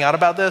finding out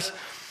about this.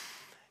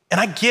 And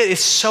I get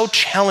it's so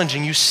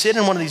challenging. You sit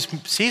in one of these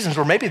seasons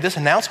where maybe this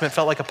announcement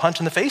felt like a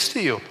punch in the face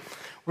to you,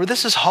 where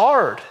this is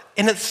hard.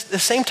 And at the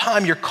same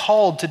time, you're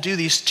called to do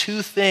these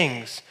two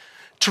things,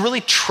 to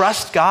really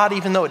trust God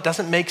even though it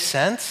doesn't make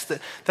sense, that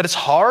it's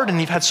hard,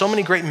 and you've had so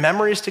many great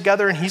memories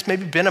together, and he's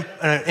maybe been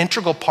an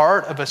integral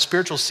part of a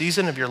spiritual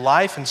season of your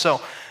life. And so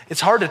it's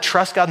hard to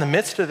trust God in the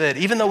midst of it,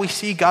 even though we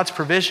see God's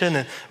provision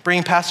and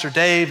bringing Pastor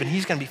Dave, and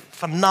he's gonna be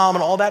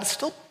phenomenal, all that,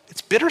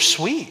 it's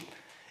bittersweet.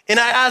 And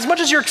as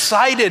much as you're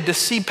excited to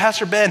see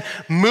Pastor Ben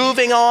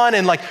moving on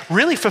and like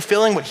really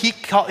fulfilling what he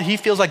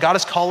feels like God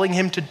is calling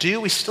him to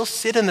do, we still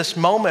sit in this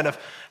moment of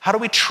how do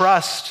we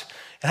trust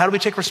and how do we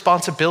take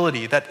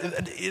responsibility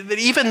that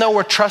even though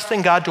we're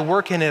trusting God to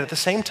work in it, at the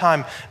same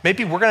time,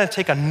 maybe we're gonna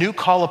take a new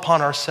call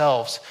upon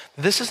ourselves.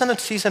 This isn't a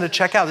season to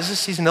check out. This is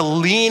a season to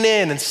lean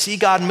in and see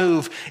God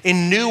move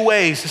in new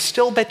ways, to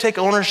still take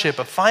ownership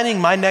of finding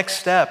my next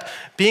step,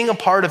 being a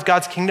part of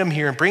God's kingdom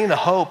here and bringing the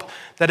hope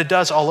that it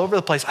does all over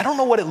the place. I don't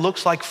know what it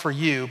looks like for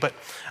you, but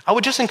I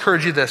would just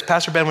encourage you this.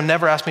 Pastor Ben would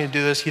never ask me to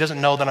do this. He doesn't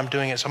know that I'm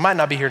doing it, so I might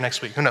not be here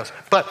next week, who knows?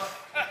 But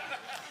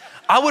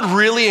I would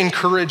really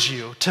encourage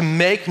you to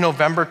make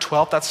November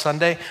 12th, that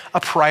Sunday,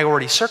 a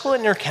priority. Circle it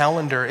in your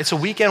calendar. It's a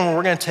weekend where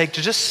we're gonna take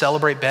to just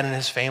celebrate Ben and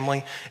his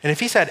family. And if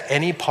he's had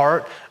any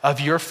part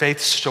of your faith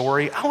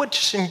story,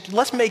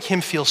 let's make him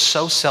feel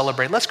so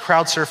celebrated. Let's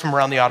crowd surf him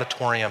around the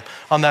auditorium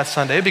on that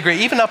Sunday. It'd be great,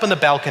 even up in the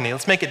balcony.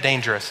 Let's make it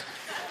dangerous.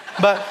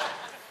 But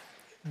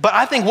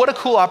I think what a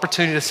cool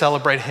opportunity to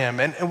celebrate him.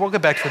 And we'll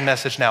get back to the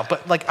message now.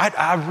 But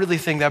I really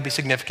think that'd be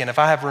significant if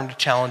I have room to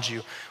challenge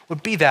you.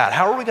 Would be that.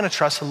 How are we going to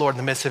trust the Lord in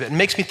the midst of it? It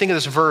makes me think of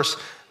this verse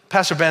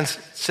Pastor Ben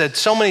said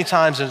so many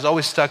times, and it's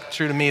always stuck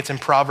true to me. It's in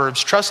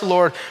Proverbs. Trust the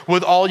Lord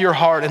with all your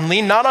heart and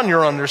lean not on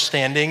your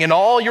understanding. In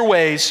all your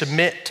ways,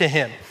 submit to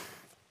him.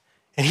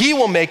 And he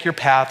will make your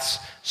paths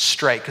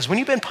straight. Because when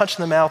you've been punched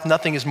in the mouth,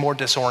 nothing is more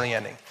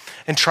disorienting.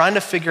 And trying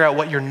to figure out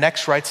what your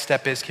next right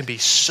step is can be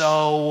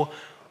so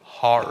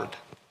hard.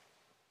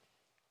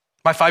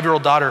 My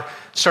 5-year-old daughter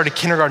started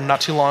kindergarten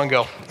not too long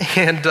ago.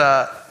 And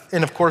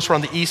of course, we're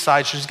on the east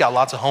side. She's got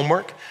lots of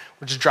homework.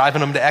 We're just driving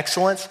them to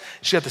excellence.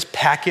 She's got this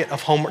packet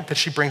of homework that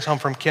she brings home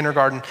from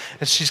kindergarten,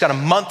 and she's got a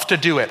month to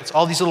do it. It's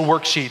all these little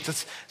worksheets.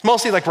 It's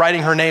mostly like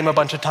writing her name a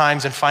bunch of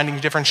times and finding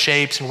different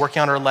shapes and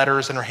working on her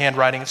letters and her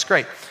handwriting. It's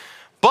great.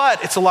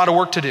 But it's a lot of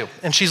work to do.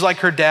 And she's like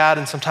her dad,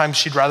 and sometimes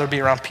she'd rather be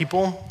around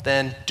people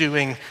than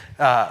doing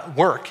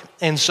work.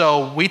 And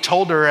so we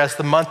told her as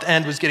the month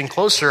end was getting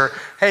closer,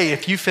 hey,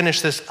 if you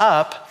finish this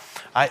up,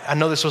 I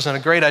know this wasn't a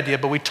great idea,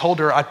 but we told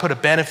her I'd put a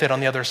benefit on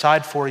the other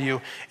side for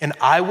you, and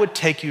I would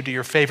take you to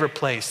your favorite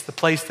place, the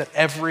place that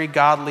every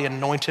godly,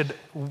 anointed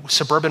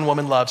suburban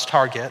woman loves,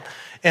 Target,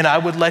 and I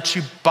would let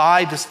you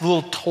buy this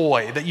little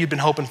toy that you'd been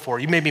hoping for.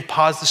 You made me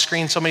pause the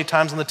screen so many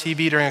times on the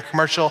TV during a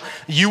commercial.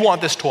 You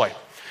want this toy.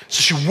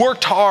 So she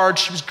worked hard,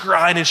 she was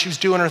grinding, she was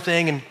doing her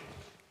thing, and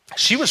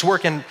she was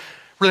working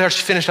really hard.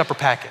 She finished up her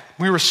packet.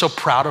 We were so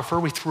proud of her.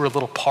 We threw a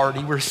little party.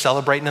 We were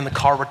celebrating in the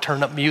car. We're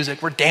turning up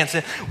music. We're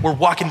dancing. We're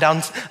walking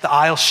down the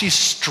aisle. She's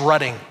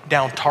strutting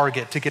down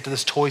Target to get to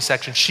this toy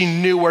section. She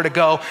knew where to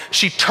go.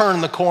 She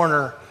turned the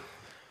corner.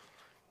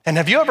 And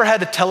have you ever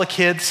had to tell a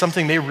kid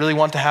something they really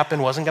want to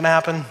happen wasn't going to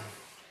happen?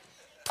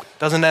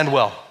 Doesn't end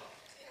well.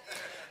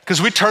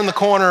 Because we turn the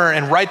corner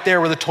and right there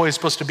where the toy is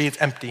supposed to be,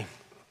 it's empty.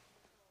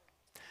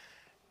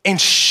 And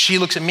she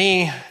looks at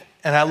me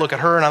and I look at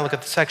her and I look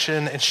at the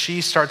section and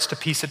she starts to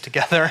piece it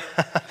together.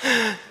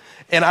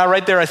 And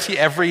right there, I see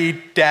every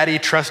daddy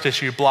trust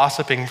issue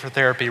blossoming for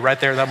therapy right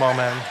there in that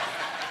moment.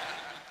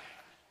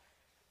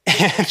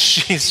 And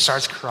she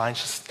starts crying,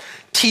 just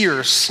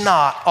tears,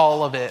 snot,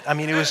 all of it. I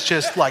mean, it was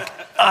just like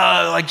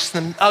just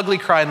an ugly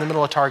cry in the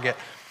middle of Target.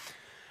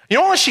 You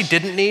know what she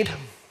didn't need?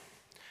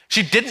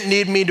 She didn't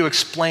need me to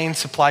explain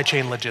supply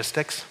chain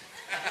logistics.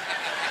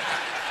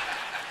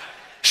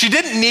 She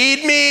didn't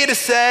need me to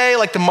say,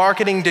 like, the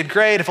marketing did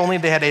great. If only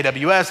they had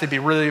AWS, they'd be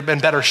really in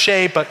better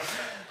shape. But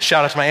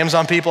shout out to my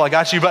Amazon people, I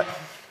got you. But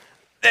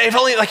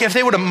if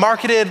they would have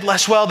marketed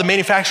less well, the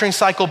manufacturing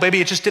cycle,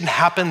 baby, it just didn't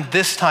happen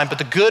this time. But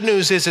the good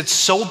news is it's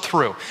sold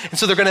through. And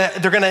so they're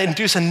gonna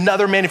induce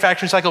another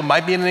manufacturing cycle. It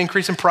might be an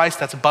increase in price.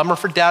 That's a bummer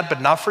for dad,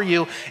 but not for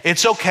you.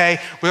 It's okay.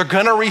 We're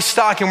gonna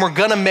restock and we're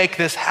gonna make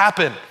this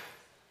happen.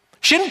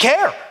 She didn't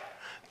care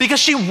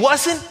because she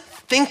wasn't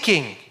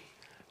thinking.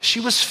 She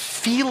was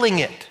feeling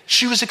it.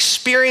 She was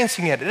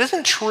experiencing it. It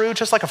isn't true,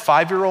 just like a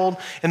 5-year-old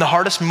in the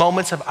hardest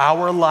moments of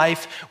our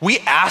life. We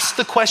ask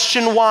the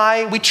question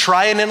why, we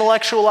try and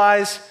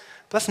intellectualize,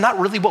 but that's not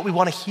really what we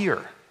want to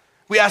hear.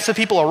 We ask the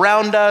people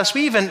around us,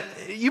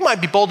 you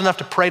might be bold enough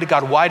to pray to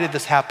God, why did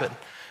this happen?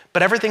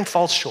 But everything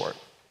falls short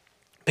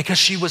because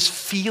she was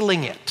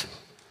feeling it.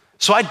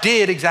 So I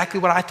did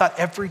exactly what I thought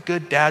every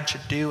good dad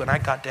should do, and I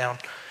got down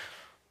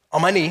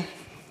on my knee.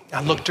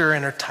 I looked her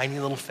in her tiny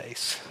little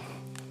face.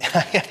 And I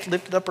had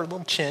lifted up her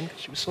little chin because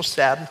she was so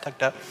sad and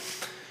tucked up.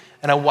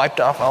 And I wiped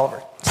off all of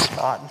her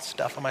snot and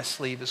stuff on my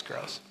sleeve. It was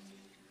gross.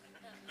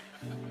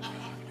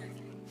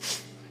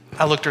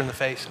 I looked her in the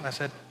face and I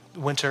said,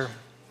 Winter,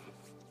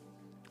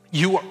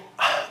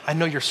 I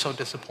know you're so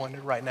disappointed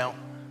right now.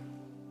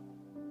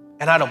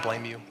 And I don't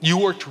blame you. You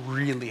worked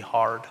really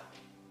hard.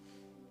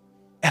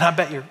 And I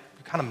bet you're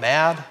kind of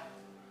mad.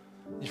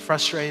 You're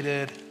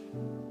frustrated,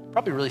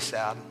 probably really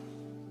sad.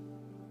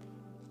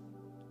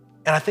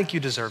 And I think you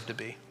deserve to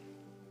be.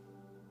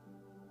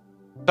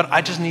 But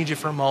I just need you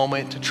for a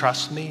moment to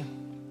trust me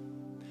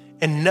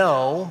and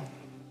know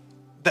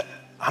that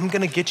I'm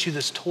gonna get you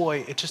this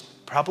toy. It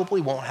just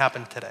probably won't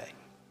happen today.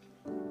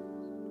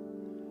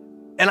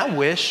 And I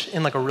wish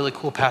in like a really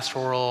cool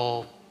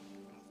pastoral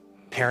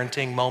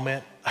parenting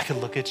moment, I could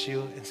look at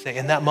you and say,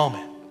 in that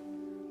moment,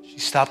 she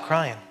stopped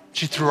crying.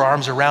 She threw her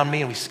arms around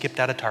me and we skipped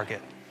out of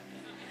Target.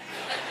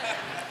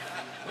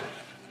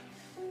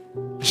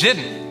 But she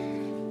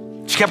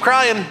didn't. She kept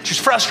crying. She was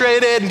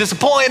frustrated and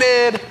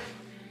disappointed,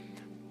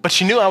 but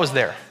she knew I was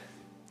there.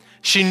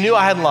 She knew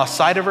I hadn't lost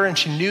sight of her, and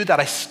she knew that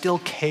I still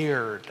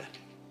cared. In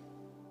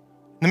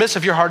the midst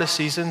of your hardest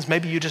seasons,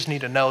 maybe you just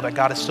need to know that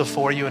God is still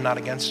for you and not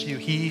against you.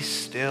 He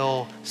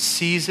still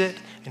sees it,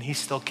 and he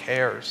still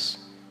cares.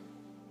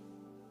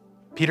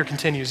 Peter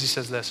continues, he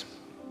says this,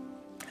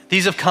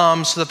 these have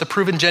come so that the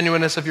proven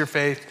genuineness of your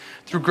faith,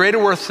 through greater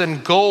worth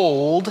than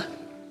gold,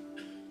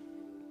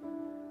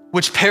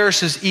 which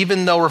perishes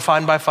even though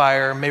refined by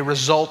fire, may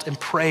result in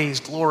praise,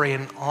 glory,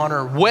 and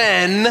honor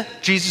when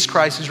Jesus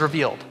Christ is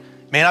revealed.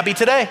 May not be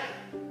today,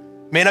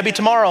 may not be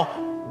tomorrow.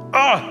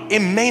 It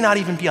may not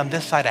even be on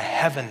this side of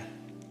heaven.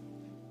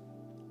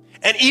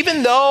 And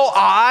even though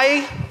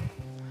I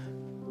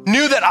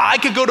knew that I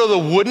could go to the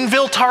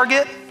Woodinville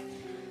Target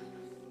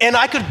and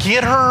I could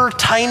get her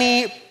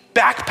tiny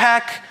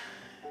backpack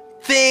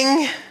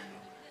thing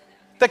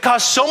that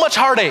caused so much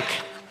heartache,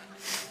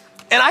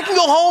 and I can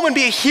go home and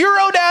be a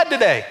hero dad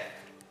today.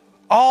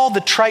 All the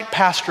trite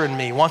pastor in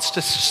me wants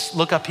to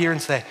look up here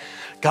and say,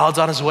 God's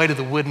on his way to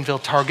the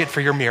Woodinville Target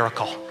for your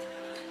miracle.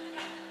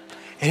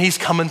 And he's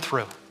coming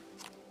through.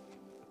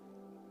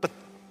 But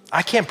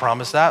I can't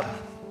promise that.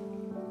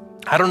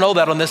 I don't know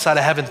that on this side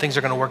of heaven things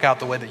are gonna work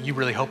out the way that you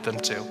really hope them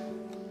to.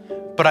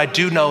 But I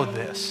do know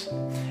this.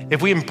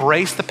 If we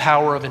embrace the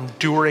power of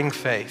enduring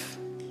faith,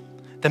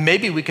 then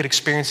maybe we could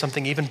experience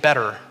something even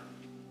better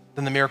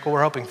than the miracle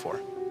we're hoping for.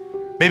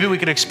 Maybe we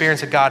could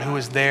experience a God who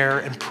is there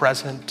and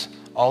present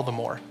all the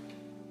more.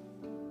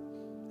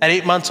 At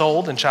 8 months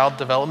old in child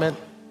development,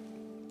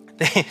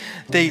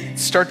 they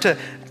start to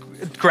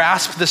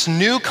grasp this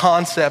new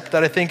concept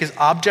that I think is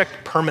object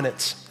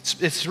permanence.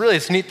 It's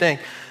a neat thing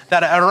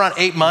that at around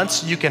 8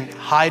 months, you can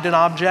hide an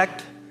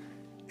object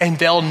and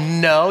they'll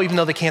know, even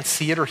though they can't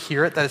see it or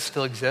hear it, that it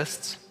still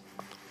exists.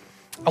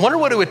 I wonder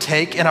what it would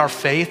take in our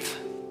faith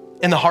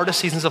in the hardest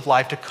seasons of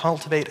life to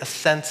cultivate a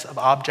sense of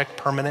object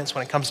permanence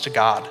when it comes to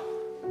God.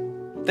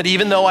 That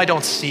even though I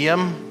don't see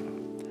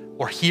him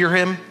or hear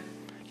him,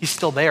 he's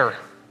still there.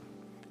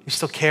 He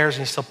still cares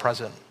and he's still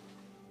present.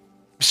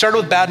 We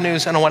started with bad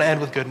news, and I want to end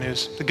with good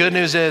news. The good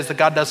news is that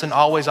God doesn't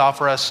always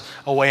offer us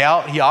a way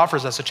out. He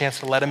offers us a chance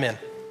to let him in.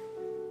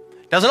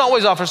 He doesn't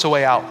always offer us a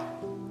way out,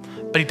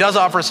 but he does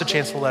offer us a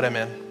chance to let him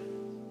in.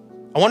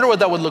 I wonder what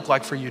that would look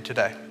like for you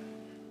today.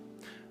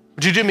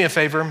 Would you do me a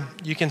favor?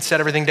 You can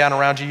set everything down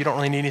around you. You don't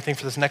really need anything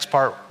for this next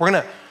part. We're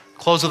going to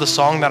close with a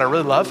song that I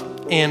really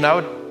love, and I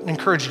would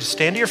encourage you to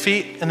stand to your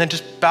feet and then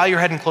just bow your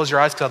head and close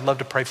your eyes, because I'd love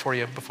to pray for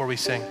you before we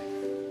sing.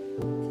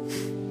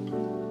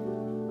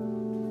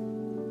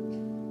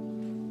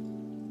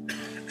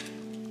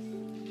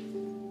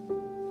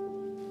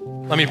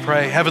 Let me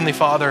pray. Heavenly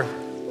Father,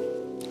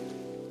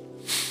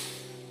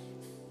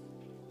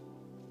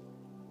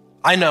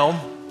 I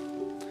know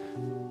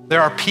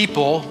there are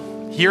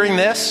people hearing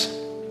this,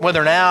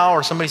 whether now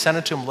or somebody sent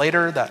it to them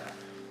later, that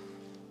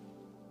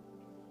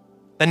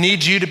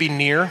need you to be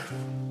near.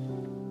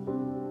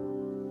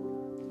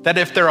 That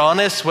if they're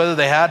honest, whether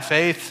they had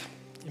faith,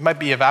 it might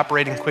be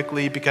evaporating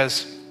quickly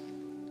because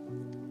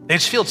they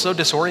just feel so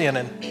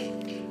disoriented.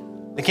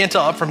 They can't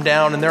tell up from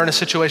down, and they're in a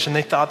situation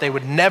they thought they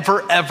would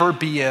never, ever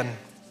be in.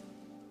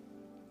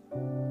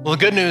 Well, the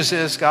good news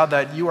is, God,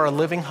 that you are a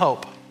living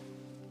hope.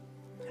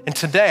 And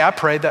today I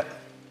pray that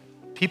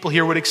people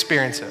here would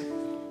experience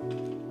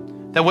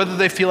it. That whether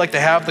they feel like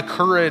they have the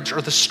courage or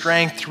the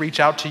strength to reach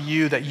out to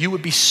you, that you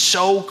would be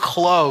so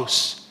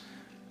close,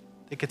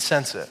 they could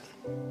sense it.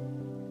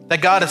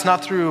 That God, is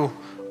not through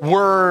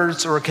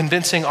words or a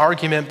convincing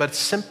argument, but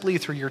simply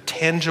through your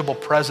tangible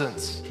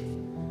presence,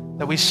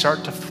 that we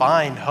start to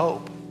find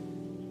hope,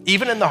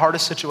 even in the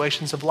hardest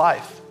situations of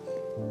life.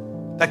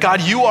 That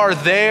God, you are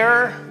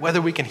there, whether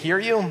we can hear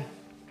you,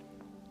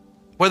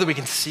 whether we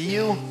can see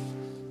you,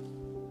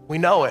 we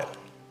know it.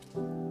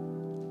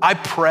 I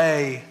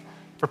pray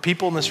for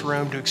people in this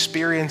room to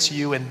experience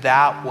you in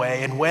that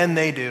way, and when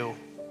they do,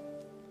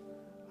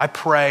 I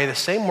pray the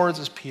same words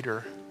as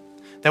Peter,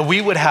 that we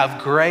would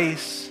have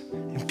grace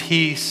and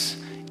peace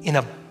in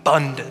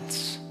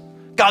abundance.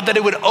 God, that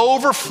it would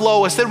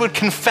overflow us, that it would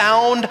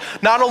confound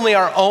not only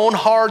our own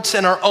hearts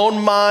and our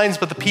own minds,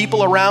 but the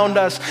people around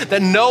us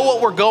that know what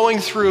we're going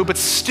through, but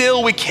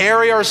still we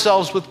carry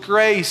ourselves with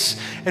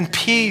grace and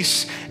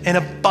peace and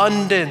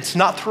abundance,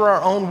 not through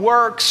our own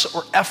works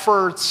or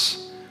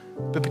efforts,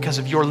 but because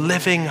of your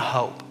living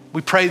hope.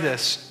 We pray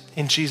this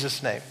in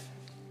Jesus' name.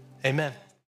 Amen.